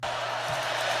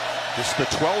This is the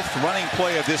 12th running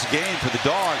play of this game for the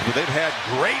Dogs, but they've had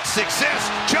great success.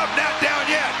 Chubb not down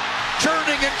yet.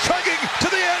 Turning and chugging to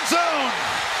the end zone.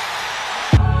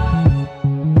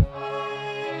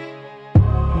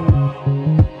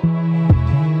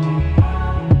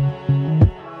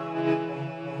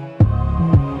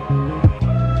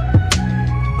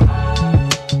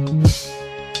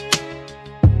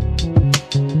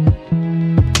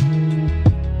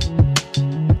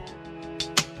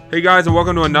 Hey guys, and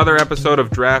welcome to another episode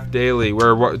of Draft Daily.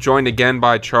 We're joined again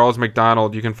by Charles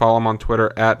Mcdonald. You can follow him on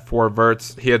Twitter at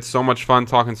 4verts. He had so much fun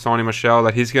talking to Sony Michel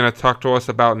that he's going to talk to us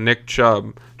about Nick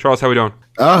Chubb. Charles, how we doing?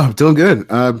 Oh, doing good.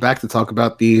 Back to talk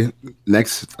about the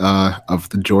next of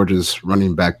the Georgia's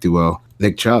running back duo,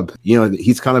 Nick Chubb. You know,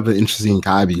 he's kind of an interesting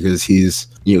guy because he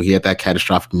had that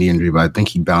catastrophic knee injury, but I think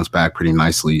he bounced back pretty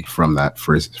nicely from that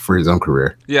for his own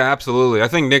career. Yeah, absolutely. I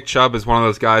think Nick Chubb is one of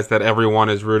those guys that everyone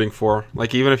is rooting for.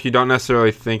 Like, even if you don't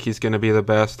necessarily think he's going to be the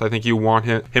best, I think you want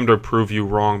him to prove you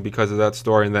wrong because of that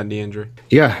story and that knee injury.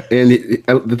 Yeah, and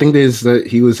the thing is that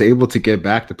he was able to get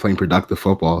back to playing productive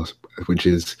football, which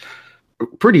is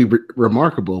pretty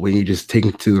remarkable when you just take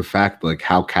into the fact like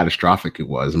how catastrophic it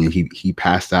was. I mean, he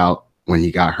passed out when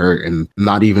he got hurt, and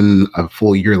not even a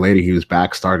full year later, he was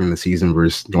back starting the season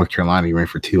versus North Carolina. He ran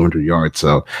for 200 yards.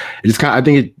 So I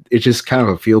think it's just kind of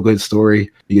a feel good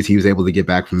story because he was able to get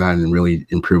back from that and really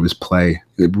improve his play.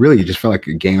 It really just felt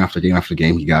like game after game after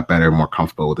game, he got better, more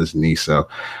comfortable with his knee. So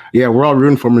yeah, we're all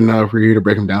rooting for him, and we're here to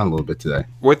break him down a little bit today.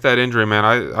 With that injury, man,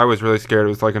 I was really scared it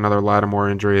was like another Lattimore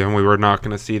injury, and we were not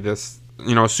going to see this,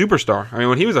 superstar. I mean,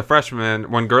 when he was a freshman,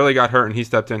 when Gurley got hurt and he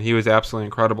stepped in, he was absolutely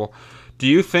incredible. Do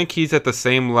you think he's at the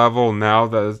same level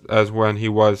now as when he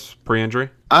was pre-injury?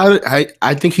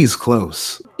 I think he's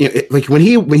close. Like when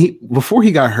he before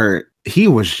he got hurt, he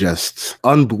was just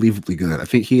unbelievably good. I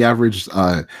think he averaged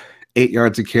 8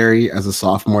 yards a carry as a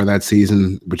sophomore that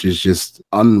season, which is just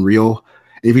unreal.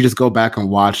 If you just go back and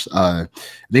watch, I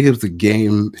think it was the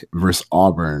game versus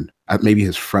Auburn, maybe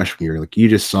his freshman year. Like you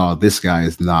just saw this guy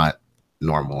is not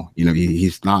normal.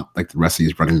 He's not like the rest of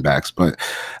these running backs, but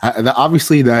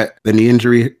obviously that the knee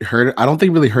injury hurt. I don't think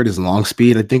it really hurt his long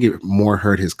speed. I think it more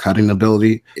hurt his cutting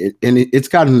ability. It's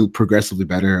gotten progressively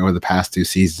better over the past 2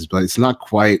 seasons, but it's not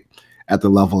quite at the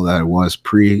level that it was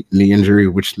pre-knee injury,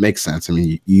 which makes sense. I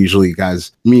mean, usually a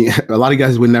lot of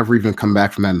guys would never even come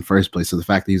back from that in the first place. So the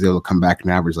fact that he's able to come back and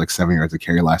average like 7 yards a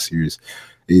carry last year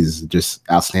is just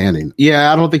outstanding.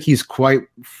 Yeah, I don't think he's quite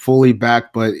fully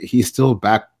back, but he's still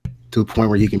back to the point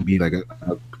where he can be like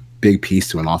a big piece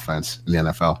to an offense in the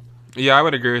NFL. Yeah, I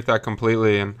would agree with that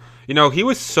completely. And, he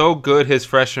was so good his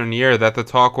freshman year that the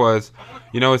talk was,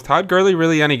 is Todd Gurley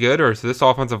really any good, or is this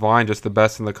offensive line just the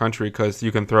best in the country because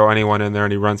you can throw anyone in there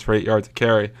and he runs for 8 yards a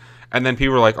carry? And then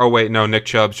people were like, oh, wait, no, Nick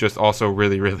Chubb's just also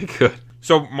really, really good.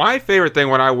 So my favorite thing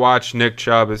when I watch Nick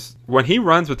Chubb is when he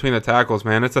runs between the tackles,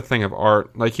 man, it's a thing of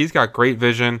art. Like, he's got great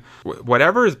vision.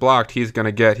 Whatever is blocked, he's going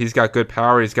to get. He's got good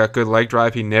power. He's got good leg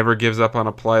drive. He never gives up on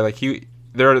a play. Like,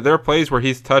 there are plays where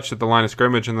he's touched at the line of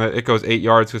scrimmage and it goes 8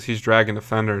 yards because he's dragging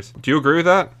defenders. Do you agree with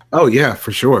that? Oh, yeah,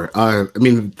 for sure. I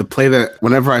mean, the play that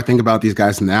whenever I think about these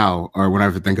guys now, or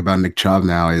whenever I think about Nick Chubb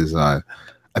now is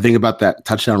I think about that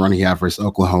touchdown run he had versus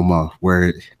Oklahoma,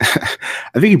 where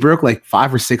I think he broke like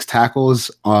 5 or 6 tackles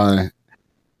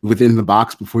within the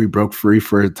box before he broke free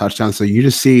for a touchdown. So you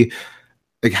just see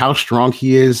like how strong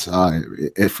he is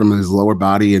from his lower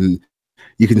body, and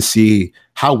you can see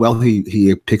how well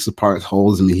he picks apart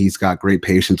holes. I mean, he's got great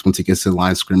patience once he gets to the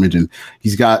line of scrimmage, and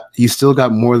he's still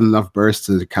got more than enough burst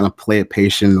to kind of play it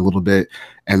patient a little bit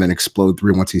and then explode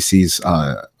through once he sees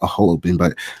a hole open.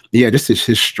 But yeah, just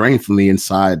his strength on the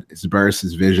inside, his burst,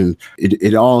 his vision,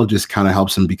 it all just kind of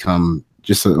helps him become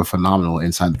just a phenomenal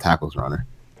inside the tackles runner.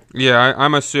 Yeah,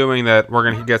 I'm assuming that we're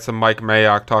going to get some Mike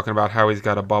Mayock talking about how he's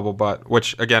got a bubble butt,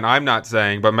 which, again, I'm not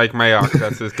saying, but Mike Mayock,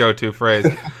 that's his go-to phrase.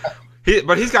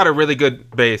 But he's got a really good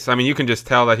base. I mean, you can just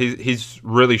tell that he's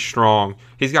really strong.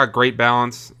 He's got great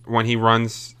balance when he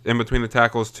runs in between the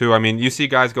tackles, too. I mean, you see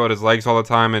guys go at his legs all the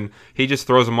time, and he just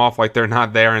throws them off like they're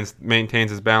not there and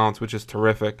maintains his balance, which is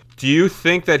terrific. Do you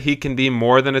think that he can be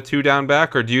more than a 2-down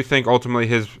back, or do you think ultimately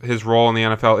his role in the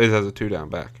NFL is as a 2-down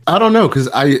back? I don't know, because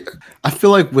I feel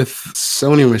like with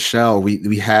Sony Michel,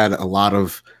 we had a lot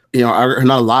of, not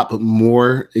a lot, but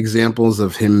more examples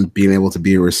of him being able to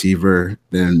be a receiver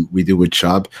than we do with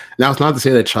Chubb. Now, it's not to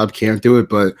say that Chubb can't do it,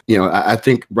 but, I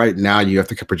think right now you have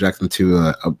to project him to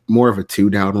a more of a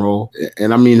 2-down role.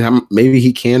 And I mean, maybe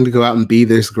he can go out and be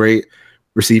this great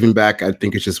receiving back. I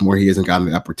think it's just more he hasn't gotten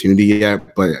the opportunity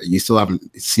yet, but you still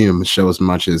haven't seen him show as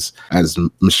much as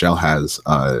Michel has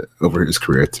over his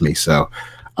career to me. So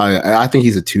I think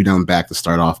he's a 2-down back to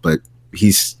start off, but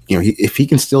he's, if he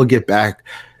can still get back,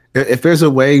 if there's a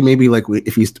way, maybe like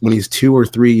if when he's 2 or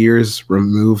 3 years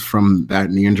removed from that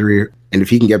knee injury, and if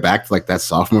he can get back to like that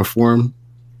sophomore form,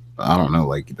 I don't know,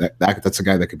 like that's a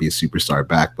guy that could be a superstar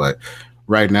back. But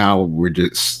right now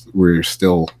we're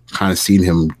still kind of seeing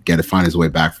him find his way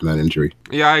back from that injury.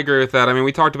 Yeah, I agree with that. I mean,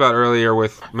 we talked about earlier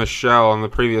with Michelle on the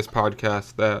previous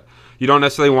podcast that you don't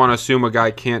necessarily want to assume a guy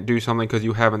can't do something because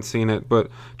you haven't seen it. But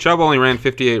Chubb only ran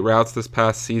 58 routes this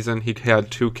past season. He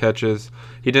had 2 catches.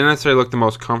 He didn't necessarily look the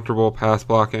most comfortable pass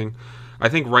blocking. I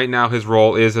think right now his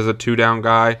role is as a 2-down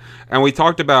guy. And we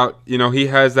talked about, he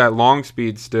has that long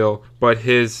speed still, but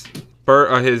his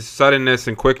suddenness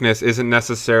and quickness isn't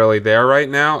necessarily there right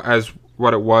now as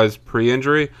what it was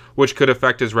pre-injury, which could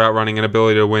affect his route running and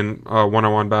ability to win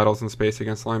one-on-one battles in space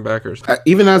against linebackers.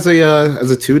 Even as a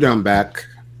 2-down back,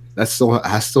 that still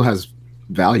has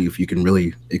value if you can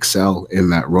really excel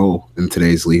in that role in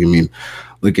today's league. I mean,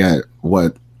 look at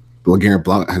what LeGarrette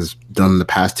Blount has done the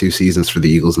past 2 seasons for the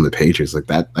Eagles and the Patriots. Like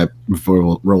that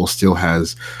role still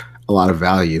has a lot of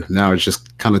value. Now it's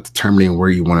just kind of determining where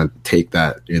you want to take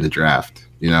that in the draft,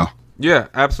 Yeah,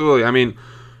 absolutely. I mean,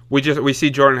 we see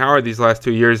Jordan Howard these last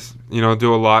 2 years,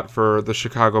 do a lot for the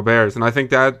Chicago Bears, and I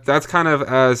think that's kind of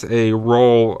as a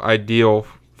role ideal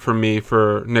for me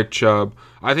for Nick Chubb.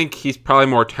 I think he's probably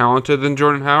more talented than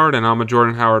Jordan Howard, and I'm a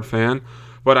Jordan Howard fan.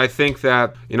 But I think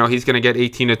that, he's going to get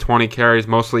 18 to 20 carries,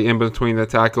 mostly in between the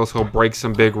tackles. He'll break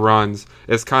some big runs.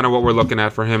 It's kind of what we're looking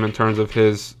at for him in terms of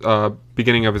his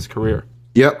beginning of his career.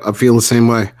 Yep, I feel the same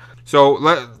way.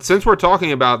 So since we're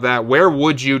talking about that, where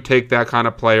would you take that kind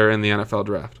of player in the NFL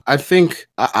draft? I think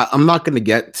I'm not going to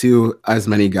get to as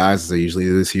many guys as I usually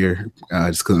do this year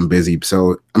just because I'm busy.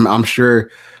 So I'm sure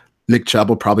Nick Chubb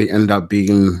will probably end up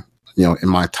being, in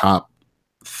my top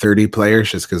 30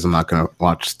 players just because I'm not going to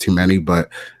watch too many. But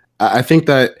I think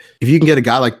that if you can get a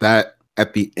guy like that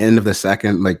at the end of the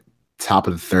second, like top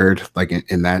of the third, like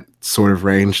in that sort of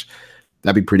range,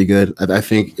 that'd be pretty good. I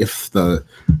think if the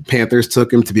Panthers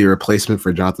took him to be a replacement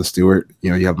for Jonathan Stewart,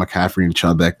 you have McCaffrey and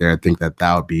Chubb back there. I think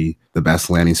that would be the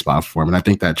best landing spot for him. And I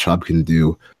think that Chubb can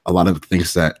do a lot of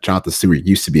things that Jonathan Stewart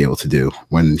used to be able to do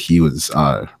when he was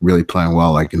really playing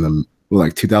well, like in the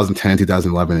 2010,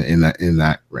 2011, in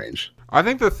that range. I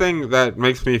think the thing that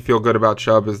makes me feel good about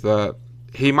Chubb is that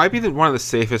he might be one of the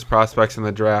safest prospects in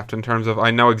the draft in terms of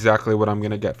I know exactly what I'm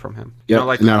going to get from him. Yeah,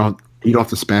 you don't have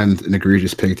to spend an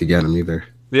egregious pick to get him either.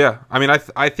 Yeah, I mean,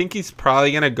 I think he's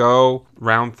probably going to go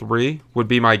round 3 would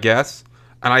be my guess.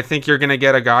 And I think you're going to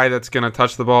get a guy that's going to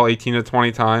touch the ball 18 to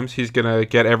 20 times. He's going to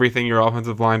get everything your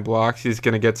offensive line blocks. He's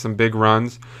going to get some big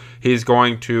runs. He's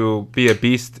going to be a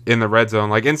beast in the red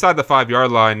zone. Like inside the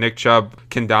 5-yard line, Nick Chubb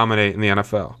can dominate in the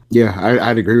NFL. Yeah,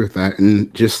 I'd agree with that.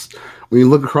 And just when you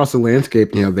look across the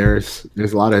landscape, there's a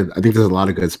lot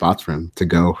of good spots for him to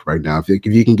go right now. If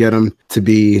you can get him to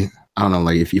be, I don't know,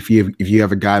 like if you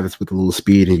have a guy that's with a little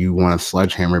speed and you want a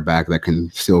sledgehammer back that can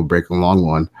still break a long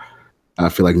one, I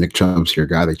feel like Nick Chubb's your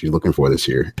guy that you're looking for this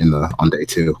year on day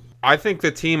 2. I think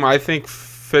the team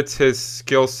fits his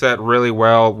skill set really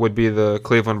well would be the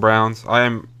Cleveland Browns.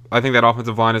 I think that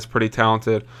offensive line is pretty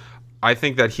talented. I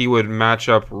think that he would match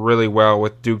up really well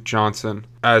with Duke Johnson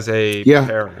as a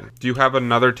pairing. Do you have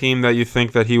another team that you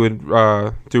think that he would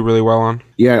do really well on?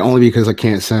 Yeah, only because I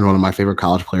can't send one of my favorite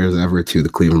college players ever to the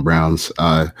Cleveland Browns.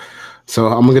 So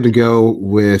I'm going to go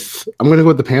with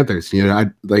the Panthers.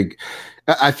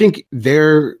 I think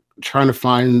they're trying to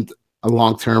find a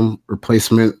long-term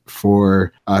replacement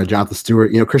for Jonathan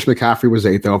Stewart. Chris McCaffrey was the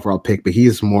 8th overall pick, but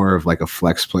he's more of like a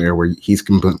flex player where he's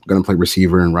going to play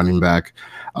receiver and running back.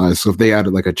 So if they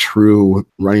added like a true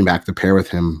running back to pair with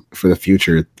him for the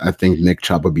future, I think Nick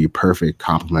Chubb would be a perfect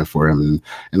complement for him.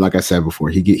 And like I said before,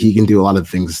 he can do a lot of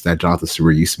things that Jonathan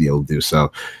Stewart used to be able to do.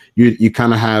 So you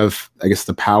kind of have, I guess,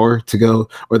 the power to go,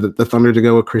 or the thunder to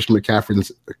go with Christian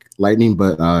McCaffrey's lightning,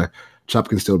 but Chubb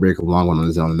can still break a long one on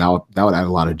his own, and that would add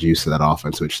a lot of juice to that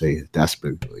offense, which they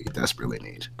desperately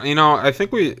need. I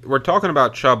think we're talking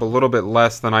about Chubb a little bit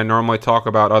less than I normally talk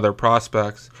about other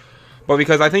prospects, but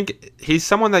because I think he's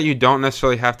someone that you don't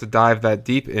necessarily have to dive that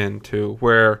deep into,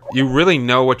 where you really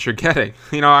know what you're getting.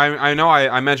 I know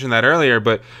I mentioned that earlier,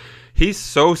 but he's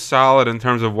so solid in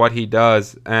terms of what he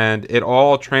does, and it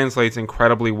all translates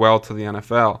incredibly well to the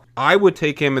NFL. I would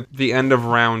take him at the end of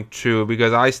round 2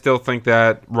 because I still think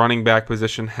that running back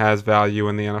position has value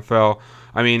in the NFL.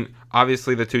 I mean,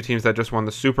 obviously the 2 teams that just won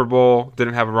the Super Bowl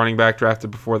didn't have a running back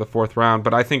drafted before the 4th round,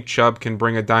 but I think Chubb can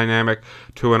bring a dynamic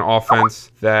to an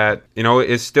offense that,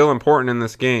 is still important in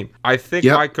this game. I think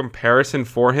my comparison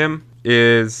for him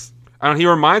is, he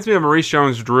reminds me of Maurice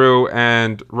Jones-Drew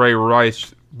and Ray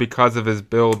Rice, because of his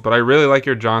build, but I really like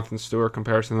your Jonathan Stewart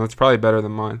comparison. That's probably better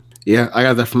than mine. Yeah, I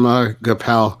got that from my good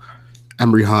pal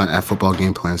Emery Hunt at Football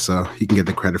Game Plan, so he can get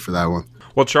the credit for that one.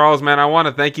 Well, Charles, man, I want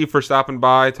to thank you for stopping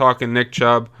by, talking Nick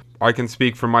Chubb. I can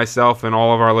speak for myself and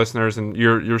all of our listeners and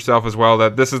yourself as well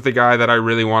that this is the guy that I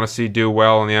really want to see do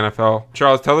well in the NFL.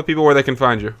 Charles, tell the people where they can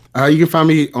find you. You can find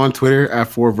me on Twitter at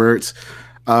 4verts.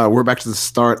 We're about to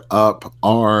start up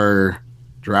our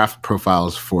draft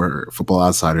profiles for Football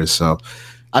Outsiders. So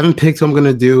I haven't picked who I'm going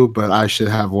to do, but I should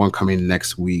have one coming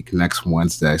next week, next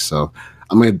Wednesday. So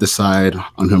I'm going to decide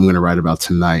on who I'm going to write about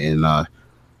tonight, and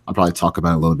I'll probably talk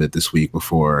about it a little bit this week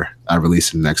before I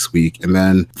release it next week. And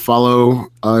then follow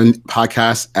a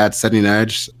podcast at Setting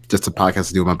Edge, just a podcast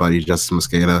to do with my buddy Justin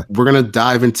Mosqueda. We're going to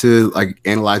dive into like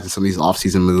analyzing some of these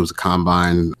offseason moves, the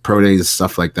combine, pro days,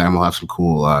 stuff like that. And we'll have some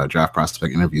cool draft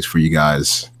prospect interviews for you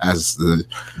guys as the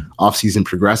offseason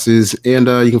progresses. And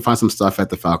you can find some stuff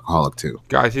at the Falcoholic too.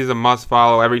 Guys, he's a must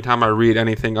follow. Every time I read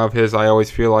anything of his, I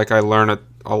always feel like I learn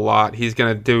a lot. He's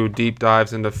going to do deep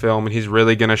dives into film, and he's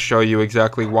really going to show you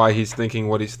exactly why he's thinking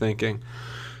what he's thinking.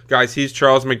 Guys, he's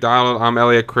Charles McDonald. I'm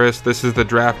Elliot Chris. This is the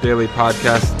Draft Daily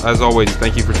Podcast. As always,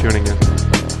 thank you for tuning in.